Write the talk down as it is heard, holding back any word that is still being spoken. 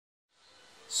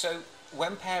So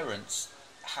when parents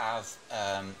have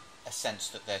a sense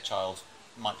that their child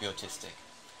might be autistic,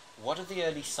 what are the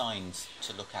early signs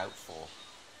to look out for?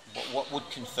 What would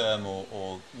confirm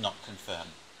or not confirm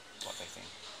what they think?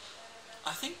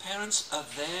 I think parents are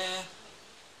there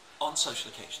on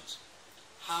social occasions.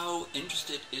 How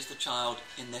interested is the child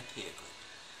in their peer group,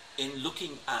 in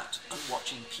looking at and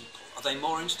watching people? Are they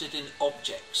more interested in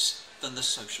objects than the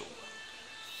social world?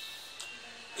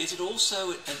 Is it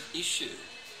also an issue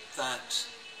that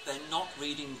they're not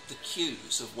reading the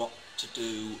cues of what to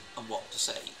do and what to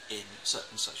say in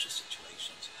certain social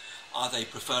situations? Are they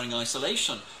preferring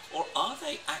isolation, or are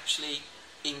they actually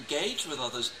engaged with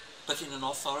others but in an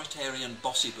authoritarian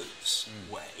bossy boots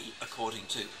way according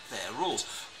to their rules?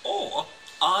 Or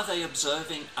are they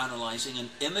observing, analysing and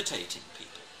imitating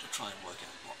people to try and work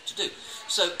out what to do?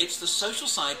 So it's the social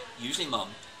side, usually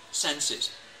mum,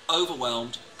 senses,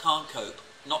 overwhelmed, can't cope,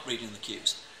 not reading the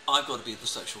cues. I've got to be the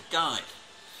social guide.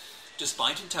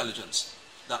 Despite intelligence,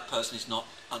 that person is not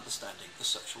understanding the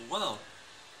social world.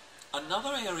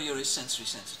 Another area is sensory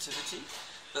sensitivity,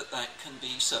 that can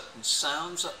be certain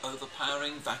sounds are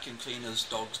overpowering, vacuum cleaners,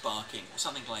 dogs barking, or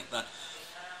something like that,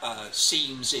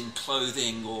 seams in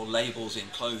clothing or labels in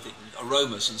clothing,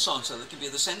 aromas and so on. So there can be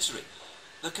the sensory.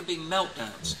 There can be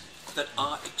meltdowns that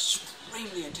are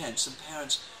extremely intense, and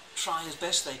parents try as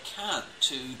best they can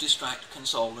to distract,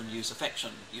 console and use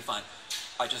affection. You find,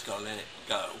 I just got to let it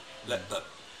go, let the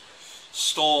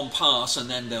storm pass and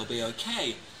then they'll be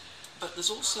okay. But there's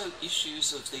also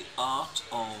issues of the art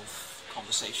of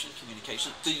conversation,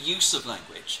 communication, the use of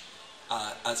language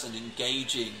as an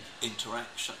engaging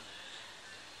interaction.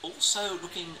 Also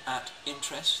looking at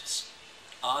interests.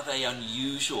 Are they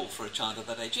unusual for a child of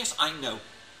that age? Yes, I know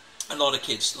a lot of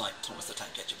kids like Thomas the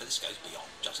Tank Engine, but this goes beyond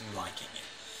just liking it.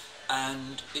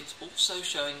 And it's also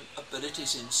showing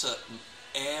abilities in certain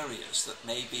areas that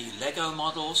may be Lego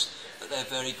models that they're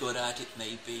very good at. It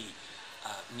may be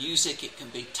music, it can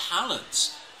be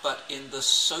talents, but in the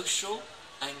social,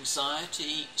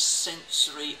 anxiety,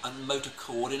 sensory and motor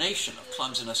coordination of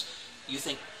clumsiness, you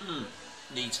think,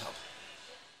 needs help.